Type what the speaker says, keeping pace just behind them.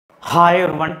Hi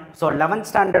everyone. So 11th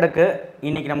ஸ்டாண்டர்டுக்கு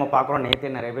இன்றைக்கி நம்ம பார்க்குறோம். நேற்று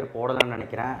நிறைய பேர் போடலான்னு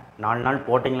நினைக்கிறேன். 4 நாள்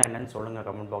போட்டிங்களா என்னன்னு சொல்லுங்கள்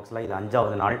கமெண்ட் பாக்ஸில். இது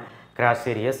 5வது நாள் கிராஷ்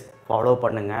சீரியஸ் ஃபாலோ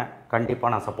பண்ணுங்கள்.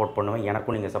 கண்டிப்பாக நான் சப்போர்ட் பண்ணுவேன்.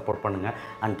 எனக்கும் நீங்கள் சப்போர்ட் பண்ணுங்கள்.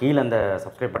 அண்ட் கீழே அந்த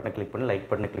சப்ஸ்கிரைப் பட்டனை கிளிக் பண்ணி லைக்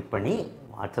பட்டனை கிளிக் பண்ணி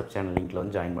வாட்ஸ்அப் சேனல் லிங்க்கில்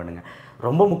வந்து ஜாயின் பண்ணுங்கள்.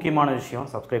 ரொம்ப முக்கியமான விஷயம்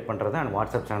சப்ஸ்கிரைப் பண்ணுறது அண்ட்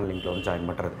வாட்ஸ்அப் சேனல் லிங்க்கில் வந்து ஜாயின்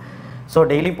பண்ணுறது. ஸோ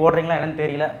டெய்லி போடுறீங்களா என்னன்னு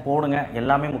தெரியல, போடுங்க.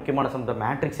 எல்லாமே முக்கியமான சம்.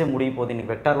 மேட்ரிக்ஸே முடிய போகுது.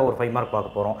 இன்றைக்கி வெக்டாரில் ஒரு 5 மார்க்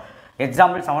பார்க்க போகிறோம்.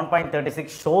 எக்ஸாம்பிள்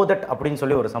 7.36 ஷோ தட் அப்படின்னு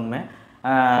சொல்லி ஒரு சம்மு.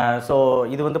 ஸோ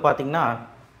இது வந்து பார்த்திங்கன்னா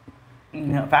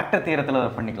ஃபேக்டர் தியரத்தில்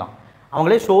பண்ணிக்கலாம்.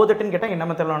 அவங்களே ஷோ தட்டுன்னு கேட்டால் என்ன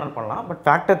மெத்தடில் வேணாலும் பண்ணலாம். But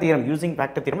factor theorem using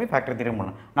factor தியரமே factor theorem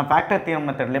பண்ணலாம். நான் ஃபேக்டர் தியரம்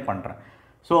மெத்தட்லேயே பண்ணுறேன்.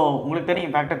 ஸோ உங்களுக்கு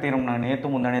தெரியும் ஃபேக்டர் தியரம் நான்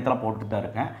முந்தா நேரத்தில் போட்டுட்டு தான்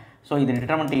இருக்கேன். ஸோ இது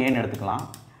டிட்டர்மெண்ட் ஏன்னு எடுத்துக்கலாம்.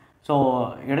 ஸோ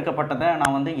எடுக்கப்பட்டதை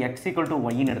நான் வந்து x =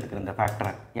 yன்னு எடுத்துக்கிறேன். இந்த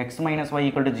ஃபேக்டரை x - y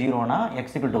 = 0னா x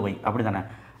 = y அப்படி தானே.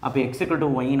 அப்போ x =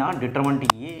 yனா டிட்டர்மெண்ட்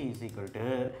a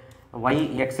y,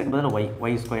 x-க்கு பதில்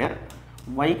y ஸ்கொயர்,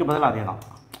 yக்கு பதில் அதே தான்.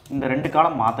 இந்த ரெண்டு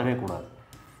காலம் மாற்றவே கூடாது.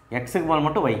 x-க்கு பதில்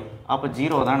மட்டும் y. அப்போ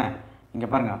 0 தானே. இங்கே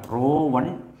பாருங்கள்,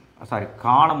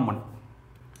 காலம்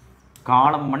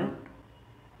 1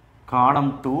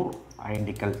 காலம் 2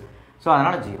 ஐடென்டிக்கல். ஸோ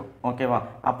அதனால் 0. ஓகேவா.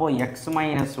 அப்போது x -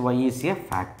 y is a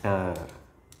factor.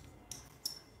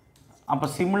 அப்போ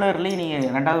சிமிலர்லி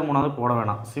நீங்கள் 2வது 3வது போட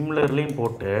வேணாம். சிமிலர்லின்னு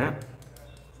போட்டு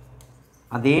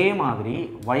அதே மாதிரி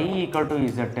y =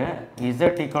 z, z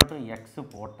 = x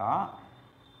போட்டால்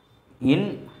இன்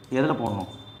எதில்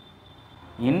போடணும்?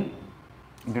 இன்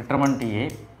determinant a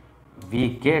we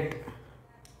get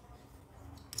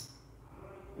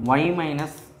y -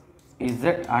 z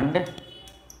and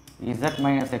z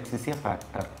 - x is a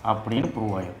factor அப்படின்னு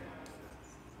ப்ரூவ் ஆயிடும்.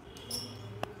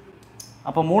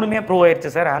 அப்போ மூணுமே ப்ரூவ்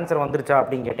ஆயிடுச்சு சார், ஆன்சர் வந்துருச்சா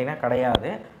அப்படின்னு கேட்டிங்கன்னா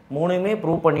கிடையாது. மூணுமே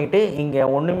ப்ரூவ் பண்ணிவிட்டு இங்கே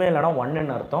ஒன்றுமே இல்லைனா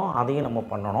 1ன்னு அர்த்தம். அதையும் நம்ம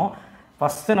பண்ணணும்.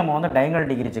 ஃபஸ்ட்டு நம்ம வந்து டயகனல்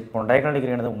டிகிரி செக் பண்ணணும். டயகனல்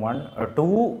டிகிரி என்னது? 1 2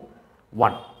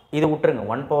 1. இது விட்டுருங்க,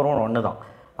 1/1 1 தான்.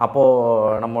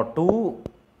 அப்போது நம்ம 2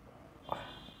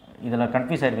 இதில்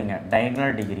கன்ஃபியூஸ் ஆகிடுவீங்க.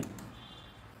 டயகனல் டிகிரி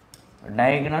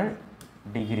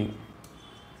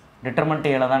டிட்டர்மெண்ட்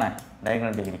ஏல தானே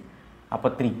டயகனல் டிகிரி. அப்போ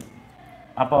 3.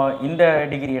 அப்போ இந்த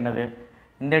டிகிரி என்னது?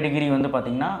 இந்த டிகிரி வந்து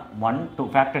பார்த்திங்கன்னா 1 2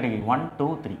 ஃபேக்டர் டிகிரி 1 2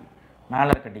 3 மேலே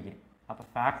இருக்க டிகிரி. அப்போ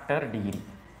ஃபேக்டர் டிகிரி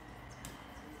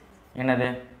என்னது?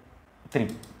 3.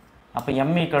 அப்போ m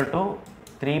 =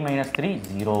 3 - 3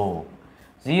 0.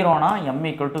 0னா m =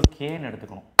 kன்னு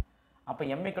எடுத்துக்கணும். அப்போ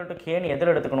m = kன்னு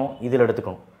எதில் எடுத்துக்கணும்? இதில்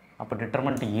எடுத்துக்கணும். அப்போ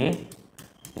determinant a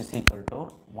is equal to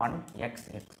 1x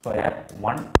square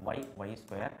 1y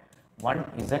square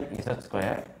 1z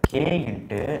square k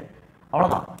into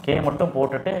அவ்வளோதான். k மட்டும்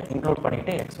போட்டுட்டு இன்க்ளூட்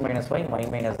பண்ணிவிட்டு x - y y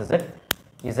 - z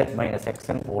z -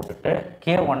 xன்னு போட்டுட்டு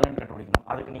k1ன்னு கண்டுபிடிக்கணும்.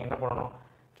 அதுக்கு நீங்கள் என்ன பண்ணணும்?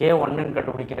 k1ன்னு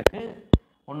கண்டுபிடிக்கிறதுக்கு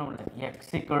ஒன்றும் இல்லை, x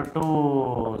 =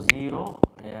 0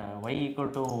 y =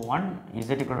 1 z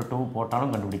 = 2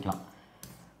 போட்டாலும் கண்டுபிடிக்கலாம்.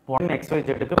 போட்டு x y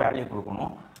zக்கு வேல்யூ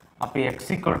கொடுக்கணும். அப்போ x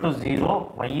 = 0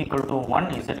 y = 1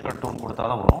 z = 2 கொடுத்தா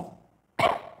தான் வரும்.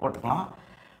 போட்டுக்கலாம்.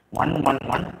 1 1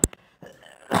 1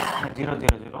 0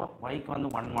 0 0 yக்கு வந்து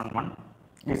 1 1 1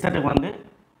 zக்கு வந்து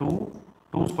 2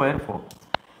 2 ஸ்கொயர் 4.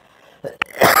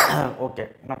 ஓகே.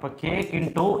 அப்போ k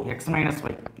into x - y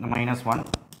 -1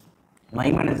 y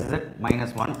 - z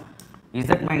 -1 z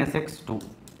 - x 2.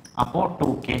 அப்போது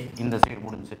 2k இந்த சைடு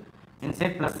முடிஞ்சு. இந்த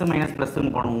சைடு ப்ளஸ் மைனஸ்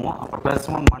ப்ளஸ்ன்னு பண்ணுவோம். அப்போ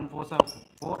 +1 1 4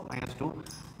 4 -2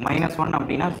 -1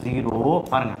 அப்படின்னா 0.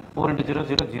 பாருங்கள், 4 × 0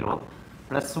 0 0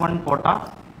 +1 போட்டால்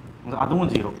அதுவும்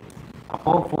 0.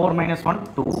 அப்போது 4 - 1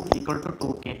 2 =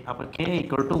 2k. அப்போ k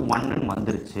 = 1ன்னு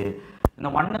வந்துருச்சு. இந்த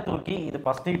 1 தூக்கி இது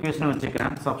ஃபஸ்ட் ஈக்குவேஷன்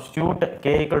வச்சுக்கிறேன். சப்ஸ்டியூட் k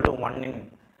 = 1 இன்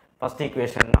ஃபஸ்ட்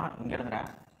ஈக்குவேஷன்னா இங்கே எழுதுகிறேன்.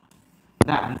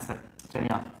 இதுதான் ஆன்சர்.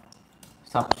 சரியா?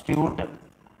 சப்ஸ்டியூட்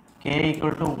k =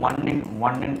 1 இன்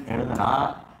 1 இன் எழுதுனா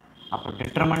அப்போ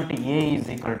டிட்டர்மெண்ட் a =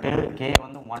 k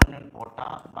வந்து 1ன்னு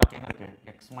போட்டால் பாக்கி என்ன இருக்குது?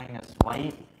 x - y y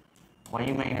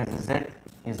 - z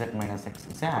z - x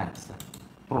is answer.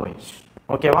 Prove.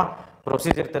 ஓகேவா?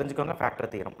 ப்ரொசீஜர் தெரிஞ்சுக்கோங்க.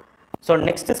 Factor theorem. So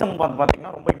next sum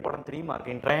பார்த்தீங்கன்னா ரொம்ப இம்பார்ட்டன்ட் 3 மார்க்.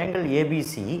 இன் ட்ரையாங்கிள்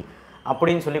ஏபிசி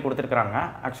அப்படின்னு சொல்லி கொடுத்துருக்குறாங்க.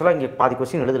 ஆக்சுவலாக இங்கே பாதி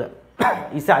கொஸ்டின் எழுதலை.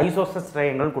 இஸ் ஐசோசஸ்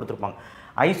ட்ரையாங்கிள்னு கொடுத்துருப்பாங்க.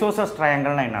 ஐசோசஸ்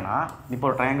ட்ரையாங்கிள்னா என்னென்னா, இப்போ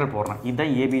ஒரு ட்ரையாங்கிள் போடுறேன்.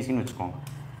 இதுதான் ஏபிசின்னு வச்சுக்கோங்க.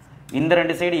 இந்த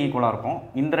 2 சைடு ஈக்குவலாக இருக்கும்,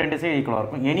 இந்த 2 சைடு ஈக்குவலாக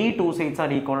இருக்கும். Any 2 sides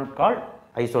are equal call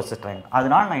ஐசோசஸ் triangle.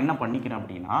 அதனால் நான் என்ன பண்ணிக்கிறேன்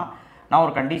அப்படின்னா, நான்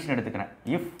ஒரு கண்டிஷன் எடுத்துக்கிறேன்.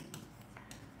 இஃப்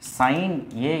sin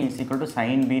a =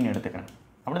 sin bன்னு எடுத்துக்கிறேன்.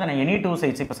 அப்படி தான் எனி 2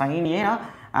 சைட்ஸ். இப்போ sin a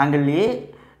angle a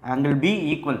angle b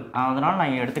equal. அதனால்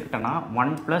நான் எடுத்துக்கிட்டேன்னா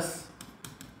 1 +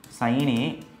 sin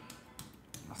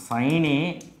a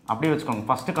அப்படியே வச்சுக்கோங்க.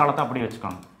 ஃபஸ்ட்டு காலத்தை அப்படியே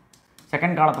வச்சுக்கோங்க.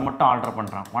 செகண்ட் காலத்தை மட்டும் ஆல்டர்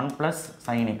பண்ணுறேன். 1 +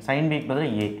 sin a sin bக்கு பதில்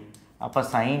a. அப்போ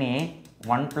sin a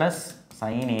 1 +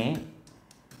 sin a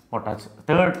போட்டாச்சு.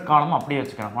 தேர்ட் காலம் அப்படியே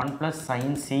வச்சுக்கிறேன். 1 +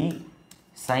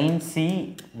 sin c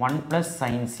 1 +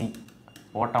 sin c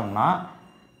போட்டோம்னா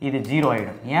இது 0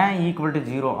 ஆகிடும். ஏன் ஈக்குவல் டு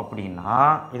 0 அப்படின்னா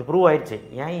இது ப்ரூவ் ஆயிடுச்சு.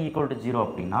 ஏன் ஈக்குவல் டு 0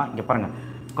 அப்படின்னா இங்கே பாருங்கள்,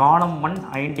 காலம் 1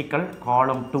 ஐடென்டிக்கல்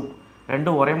காலம் 2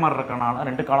 ரெண்டும் ஒரே மாதிரி இருக்கனால,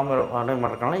 ரெண்டு காலம் ஒரே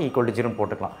மாதிரி இருக்கனால ஈக்குவல் டு 0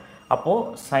 போட்டுக்கலாம்.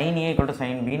 அப்போது sin a =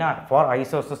 sin b னா ஃபார்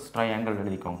ஐசோசஸ் ட்ரையாங்கிள்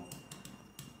எழுதிக்கோங்க.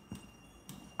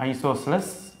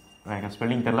 ஐசோஸ்லஸ்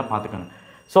ஸ்பெல்லிங் தெரியல, பார்த்துக்கோங்க.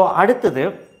 ஸோ அடுத்தது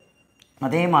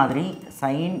அதே மாதிரி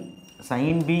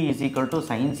sin b =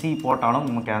 sin c போட்டாலும்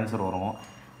நமக்கு ஆன்சர் வரும்.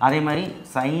 அதே மாதிரி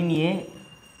sin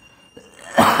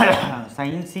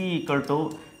c =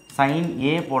 sin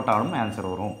a போட்டாலும் ஆன்சர்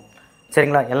வரும்.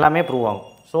 சரிங்களா? எல்லாமே ப்ரூவ் ஆகும்.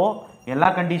 ஸோ எல்லா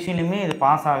கண்டிஷன்லையுமே இது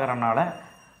பாஸ் ஆகிறனால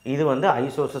இது வந்து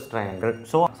ஐசோசஸ் ட்ரையாங்கிள்.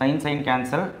 ஸோ sin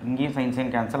கேன்சல், இங்கேயும் sin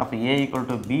கேன்சல். அப்போ a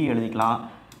 = b எழுதிக்கலாம்,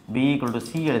 b =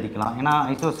 c எழுதிக்கலாம், ஏன்னா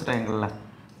ஐசோசஸ் ட்ரையாங்கிளில்.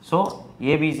 ஸோ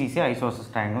ஏபிசிசி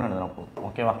ஐசோசஸ் ட்ரையாங்கிள் எழுதுகிறோம் போதும்.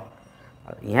 ஓகேவா?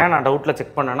 ஏன் நான் டவுட்டில்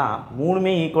செக் பண்ணேன்னா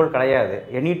மூணுமே ஈக்குவல் கிடையாது,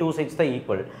 எனி டூ சைட்ஸ் தான்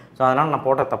ஈக்குவல். ஸோ அதனால் நான்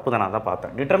போட்ட தப்பு தான், நான் தான்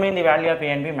பார்த்தேன். Determine the value of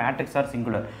a and b matrix R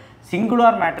singular.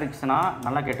 Singular மேட்ரிக்ஸ்னால்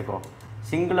நல்லா கேட்டுக்கோ,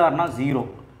 சிங்குலார்னா 0,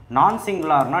 நான்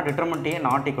சிங்குலார்னா டிட்டர்மினன்ட் a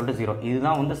 ≠ 0.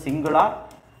 இதுதான் வந்து சிங்குலார்.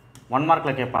 1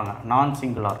 மார்க்கில் கேட்பாங்க, நான்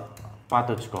சிங்குலார்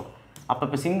பார்த்து வச்சுக்கோ. அப்போ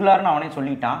இப்போ சிங்குலார்னு அவனே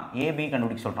சொல்லிட்டான், ஏபி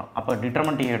கண்டுபிடிக்க சொல்கிறான். அப்போ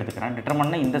டிட்டர்மினன்ட் a எடுத்துக்கிறேன்.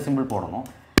 டிட்டர்மினன்ட்னா இந்த சிம்பிள் போடணும்,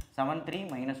 7 3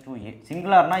 - 2a.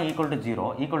 சிங்குலார்னா =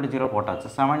 0 போட்டாச்சு.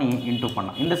 7a இன்ட்டு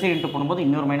பண்ணோம், இந்த சைடு இன்ட்டு பண்ணும்போது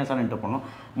இன்னொரு -7 இன்ட்டு பண்ணணும்,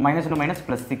 -2 -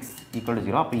 +6 =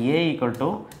 0. அப்போ a =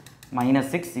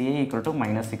 -6, a =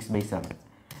 -6/7.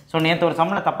 ஸோ நேற்று ஒரு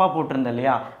சம்மில் தப்பாக போட்டிருந்தேன்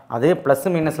இல்லையா, அதே ப்ளஸ்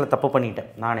மைனஸில் தப்பு பண்ணிட்டேன்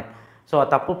நானே. ஸோ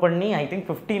தப்பு பண்ணி ஐ திங்க்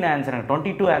 15 ஆன்சர்,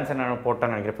 22 ஆன்சர் நான்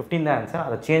போட்டேன்னு நினைக்கிறேன். 15 தான் ஆன்சர்,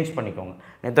 அதை சேஞ்ச் பண்ணிக்கோங்க.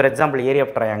 நேற்று ஒரு example area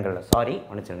of triangle, sorry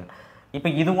மன்னிச்சிருங்க. இப்போ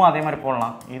இதுவும் அதே மாதிரி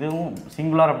போடலாம், இதுவும்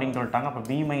சிங்குலார் அப்படின்னு சொல்லிட்டாங்க. அப்போ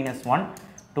b - 1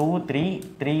 2 3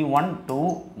 3 1 2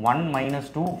 1 -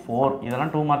 2 4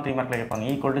 இதெல்லாம் 2 மார்க் 3 மார்க்கில் கேட்பாங்க.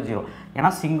 = 0,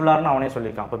 ஏன்னா சிங்குலார்னு அவனே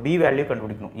சொல்லியிருக்கான். அப்போ b வேல்யூ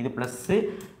கண்டுபிடிக்கணும். இது ப்ளஸ்ஸு,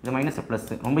 இது மைனஸ்,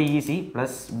 ப்ளஸ்ஸு ரொம்ப ஈஸி.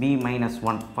 ப்ளஸ் b -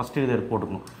 1 ஃபஸ்ட்டு இது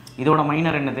போட்டுக்கணும். இதோட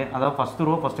மைனர் என்னது, அதாவது ஃபஸ்ட்டு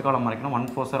ரோ ஃபஸ்ட்டு காலம் மறைக்கணும். 1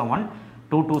 4s are 1,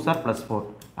 2 2s are +4,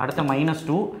 அடுத்த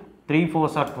 -2, 3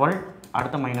 4s are 12,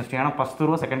 அடுத்த -2, ஏன்னா ஃபஸ்ட்டு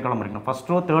ரோ செகண்ட் காலம் மறைக்கணும்.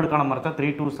 ஃபஸ்ட் ரோ தேர்ட் காலம் மறைச்சா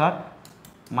 3 2s are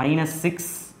 -6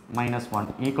 - 1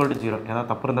 = 0. ஏதாவது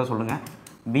தப்பு இருந்தால் சொல்லுங்கள்.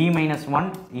 b - 1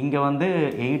 இங்கே வந்து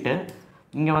 8,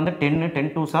 இங்கே வந்து 10 10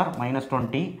 2s are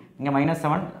 -20, இங்கே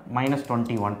 -7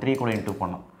 -21, 3 கூட இன்ட்டு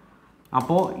பண்ணோம்.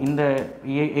 அப்போது இந்த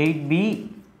 8b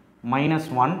 -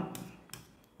 1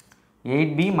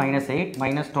 8b - 8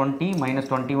 -20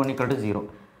 -21 = 0.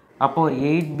 அப்போது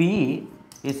 8b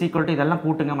 = இதெல்லாம்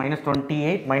கூட்டுங்க,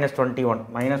 -28 -21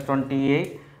 -28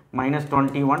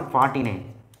 -21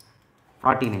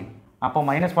 49. அப்போ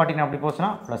 -49 அப்படி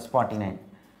போச்சுன்னா +49.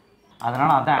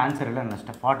 அதனால் அதான் ஆன்சர் இல்லை,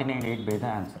 நெக்ஸ்ட்டு 49 8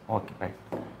 தான் ஆன்சர். ஓகே ரைட்,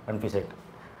 கன்ஃபியூஸ் ஆகிட்டு.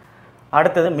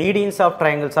 அடுத்தது medians of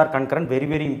triangles R concurrent,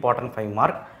 very important 5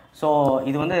 mark. So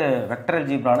இது வந்து வெக்டர்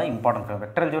அல்ஜிப்ராவில் இம்பார்ட்டன்ட்.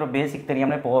 வெக்டர் அல்ஜிப்ரா பேசிக்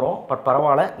தெரியாமலே போகிறோம், பட்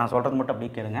பரவாயில்ல, நான் சொல்கிறது மட்டும்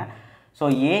அப்படியே கேளுங்க. ஸோ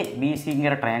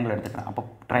ஏபிசிங்கிற ட்ரையாங்கிள் எடுத்துக்கிறேன். அப்போ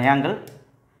triangle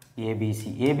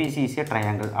ABC is a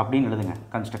triangle அப்படின்னு எழுதுங்க.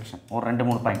 கன்ஸ்ட்ரக்ஷன் ஒரு 2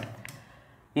 3 பாயிண்ட்.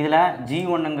 இதில்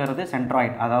G1ங்கிறது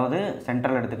சென்ட்ராய்ட், அதாவது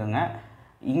சென்ட்ரல் எடுத்துக்கோங்க.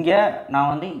 இங்கே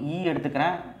நான் வந்து இ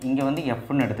எடுத்துக்கிறேன், இங்கே வந்து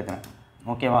எஃப்னு எடுத்துக்கிறேன்.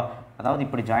 ஓகேவா? அதாவது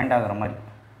இப்படி ஜாயிண்ட் ஆகிற மாதிரி.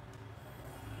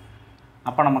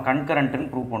 அப்போ நம்ம கன்கரண்ட்டுன்னு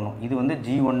ப்ரூவ் பண்ணணும். இது வந்து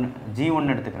G1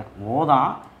 எடுத்துக்கிறேன், ஓ தான்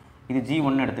இது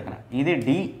G1 எடுத்துக்கிறேன், இது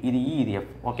டி, இது இ, இது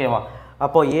எஃப். ஓகேவா?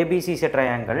 அப்போது ஏபிசி இஸ் எ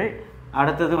ட்ரையாங்கிள்.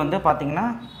 அடுத்தது வந்து பார்த்திங்கன்னா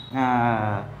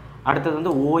அடுத்தது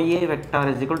வந்து OA vector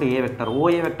 = A vector.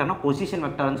 OA வெக்டார்னா position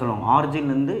வெக்டார்னு சொல்லுவாங்க,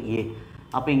 ஆரிஜின்லேருந்து ஏ.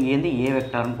 அப்போ இங்கேருந்து ஏ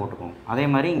வெக்டார்னு போட்டுக்கோங்க. அதே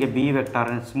மாதிரி இங்கே B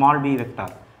vector, small B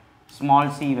vector,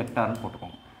 small C வெக்டார்னு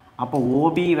போட்டுக்கோங்க. அப்போ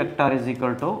OB வெக்டார்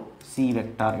 = C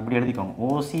வெக்டார் இப்படி எழுதிக்கோங்க.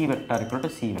 OC வெக்டார்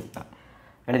 = C வெக்டார்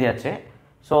எழுதியாச்சு.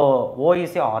 So O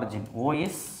is origin, O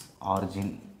is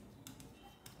origin.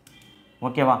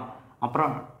 ஓகேவா?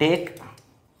 அப்புறம் take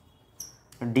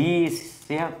D is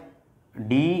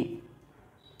D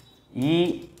E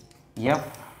F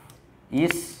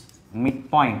is mid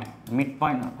point.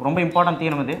 ரொம்ப important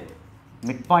தீரம் இது.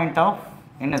 மிட் பாயிண்ட் ஆஃப்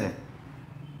என்னது,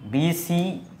 BC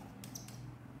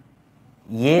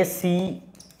AC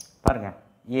பாருங்கள்,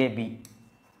 AB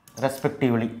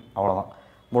ரெஸ்பெக்டிவ்லி. அவ்வளோதான்,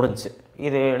 முடிஞ்சு.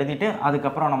 இது எழுதிட்டு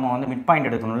அதுக்கப்புறம் நம்ம வந்து மிட் பாயிண்ட்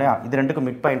எடுக்கணும் இல்லையா? இது ரெண்டுக்கும்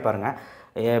மிட் பாயிண்ட் பாருங்கள்.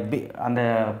 அந்த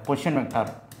பொசிஷன்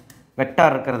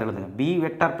வெக்டார் இருக்கிறது எழுதுங்க. B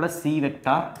vector + C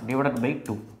vector /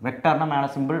 2. வெக்டார்னா மேலே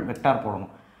சிம்பிள் வெக்டார்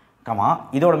போடணும், கமா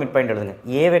இதோட மிட் பாயிண்ட் எழுதுங்க.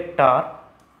 A vector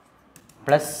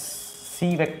 + C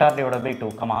vector / 2,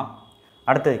 comma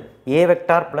அடுத்தது A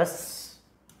வெக்டார் +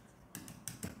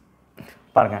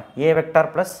 பாருங்கள் A வெக்டார்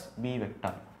 + B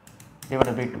வெக்டார் /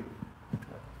 2.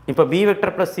 இப்போ B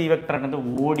vector + C வெக்டார்ங்கிறது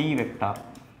OD vector.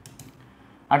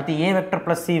 அடுத்து a vector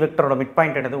plus c வெக்டரோட mid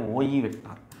point என்னது OE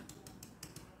vector.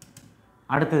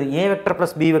 அடுத்தது a vector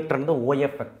plus b vector வந்து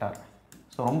OF vector.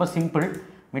 So ரொம்ப simple,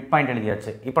 mid point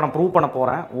எழுதியாச்சு. இப்போ நான் ப்ரூவ் பண்ண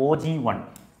போகிறேன் OG1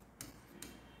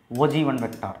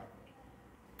 வெக்டார்.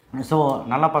 ஸோ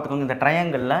நல்லா பார்த்துக்கோங்க, இந்த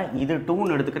ட்ரையாங்கிளில் இது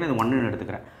 2ன்னு எடுத்துக்கிறேன், இது 1ன்னு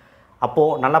எடுத்துக்கிறேன்.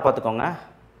 அப்போது நல்லா பார்த்துக்கோங்க,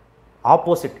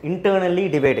 ஆப்போசிட் இன்டர்னலி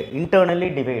டிவைடு.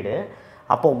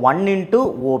 அப்போது 1 into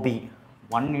OB,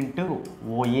 1 into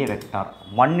OA vector,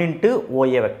 1 into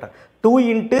OA vector, 2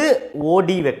 into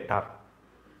OD vector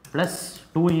plus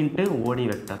 2 into OD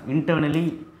vector. Internally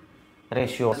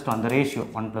ratio, அந்த ரேஷியோ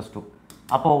 1+2.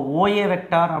 அப்போது OA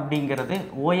வெக்டார் அப்படிங்கிறது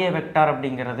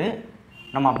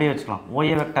நம்ம அப்படியே வச்சுக்கலாம்.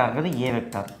 OA வெக்டார்ங்கிறது A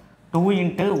vector, 2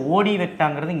 into OD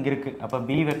வெக்டார்ங்கிறது இங்கே இருக்குது. அப்போ B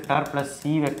vector plus C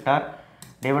vector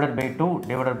divided by 2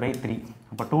 divided by 3.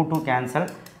 அப்போ 2 கேன்சல்.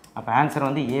 அப்போ ஆன்சர்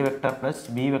வந்து A vector plus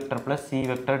B vector plus C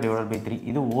vector divided by 3.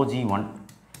 இது OG1.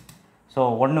 ஸோ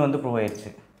 1 வந்து ப்ரூவ்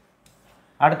ஆயிடுச்சு.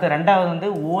 அடுத்து ரெண்டாவது வந்து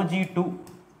OG2.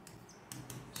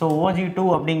 ஸோ OG2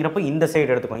 அப்படிங்கிறப்ப இந்த சைடு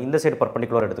எடுத்துக்கோங்க, இந்த சைடு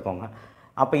பர்பண்டிகுலர் எடுத்துக்கோங்க.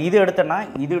 அப்போ இது எடுத்தோன்னா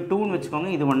இது 2ன்னு வச்சுக்கோங்க,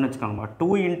 இது 1 வச்சுக்கோங்க.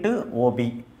 2 into OB,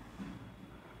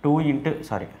 2 into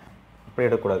இப்படி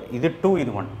எடுக்கக்கூடாது, இது 2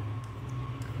 இது 1.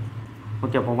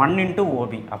 ஓகே, அப்போ 1 into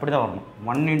OB அப்படி தான் வரணும்.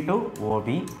 1 into OB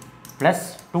plus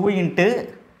 2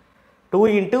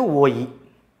 into OE.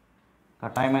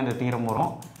 கட்டாயமாக இந்த தீரம்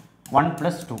வரும். 1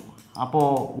 + 2.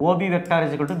 அப்போது OB vector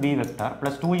is equal to B vector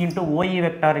plus 2 into OE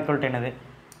vector equal to என்னது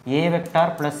A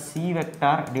vector plus C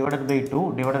vector divided by 2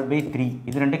 divided by 3.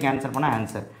 இது ரெண்டு கேன்சல் பண்ண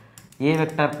answer A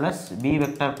vector plus B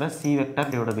vector plus C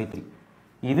vector divided by 3.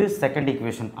 இது second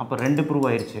equation. அப்போ 2 prove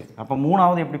ஆயிடுச்சு. அப்போ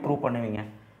மூணாவது எப்படி ப்ரூவ் பண்ணுவீங்க?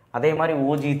 அதே மாதிரி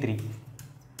OG3.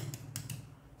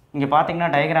 இங்கே பார்த்தீங்கன்னா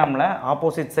டயக்ராமில்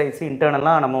ஆப்போசிட் சைட்ஸ்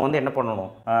இன்டர்னலாக நம்ம வந்து என்ன பண்ணணும்,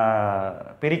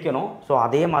 பிரிக்கணும். ஸோ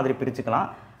அதே மாதிரி பிரிச்சுக்கலாம்.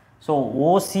 ஸோ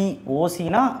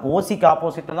ஓசினா ஓசிக்கு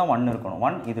ஆப்போசிட்டில் தான் 1 இருக்கணும்.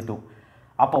 1 இது 2.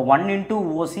 அப்போ 1 into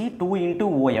OC, 2 into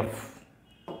OF.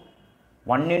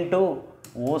 1 into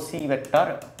OC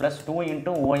vector plus 2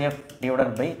 into OF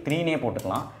divided by 3னே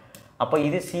போட்டுக்கலாம். அப்போ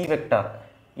இது C வெக்டார்,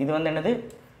 இது வந்து என்னது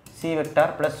C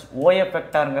வெக்டார் ப்ளஸ் OF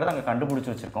வெக்டாருங்கிறது அங்கே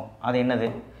கண்டுபிடிச்சி வச்சுருக்கோம். அது என்னது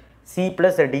C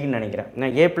 + Dன்னு நினைக்கிறேன்,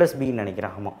 நான் A + Bன்னு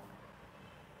நினைக்கிறேன். ஆமாம்,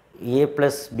 A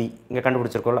 + B இங்கே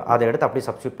கண்டுபிடிச்சிருக்கோம்ல, அதை எடுத்து அப்படியே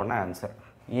சப்ஸ்டியூட் பண்ண answer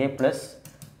A +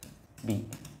 B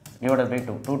divided by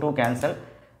 2. 2 cancel.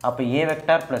 அப்போ A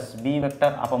vector plus B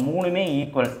vector, அப்போ மூணுமே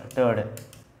ஈக்குவல். தேர்டு,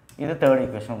 இது தேர்ட்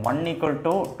ஈக்குவேஷன். 1 =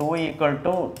 2, 2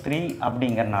 = 3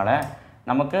 அப்படிங்கிறனால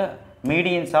நமக்கு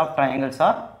medians of triangles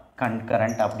R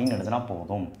concurrent அப்படின்னு எழுதுனா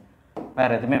போதும்,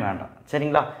 வேறு எதுவுமே வேண்டாம்.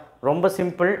 சரிங்களா? ரொம்ப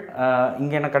சிம்பிள்.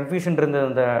 இங்கே என்ன கன்ஃபியூஷன் இருந்தது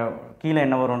அந்த கீழே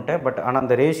என்ன வரும்ன்ட்டு. பட் ஆனால்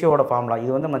அந்த ரேஷியோட ஃபார்முலா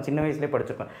இது வந்து நம்ம சின்ன வயசுலேயே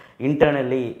படிச்சிருக்கோம்.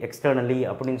 இன்டர்னலி எக்ஸ்டர்னலி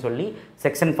அப்படின்னு சொல்லி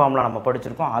செக்ஷன் ஃபார்முலா நம்ம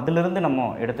படிச்சிருக்கோம். அதிலிருந்து நம்ம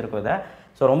எடுத்துருக்கோம் இதை.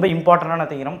 ஸோ ரொம்ப இம்பார்ட்டண்டான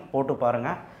தீரம், போட்டு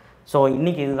பாருங்கள். ஸோ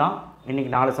இன்றைக்கி இதுதான்,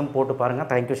 இன்றைக்கி 4 சம் போட்டு பாருங்கள்.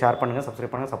 தேங்க்யூ. ஷேர் பண்ணுங்கள்,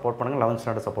 சப்ஸ்கிரைப் பண்ணுங்கள், சப்போர்ட் பண்ணுங்கள். 11th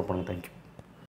ஸ்டாண்டர்ட் சப்போர்ட் பண்ணுங்கள். தேங்க்யூ.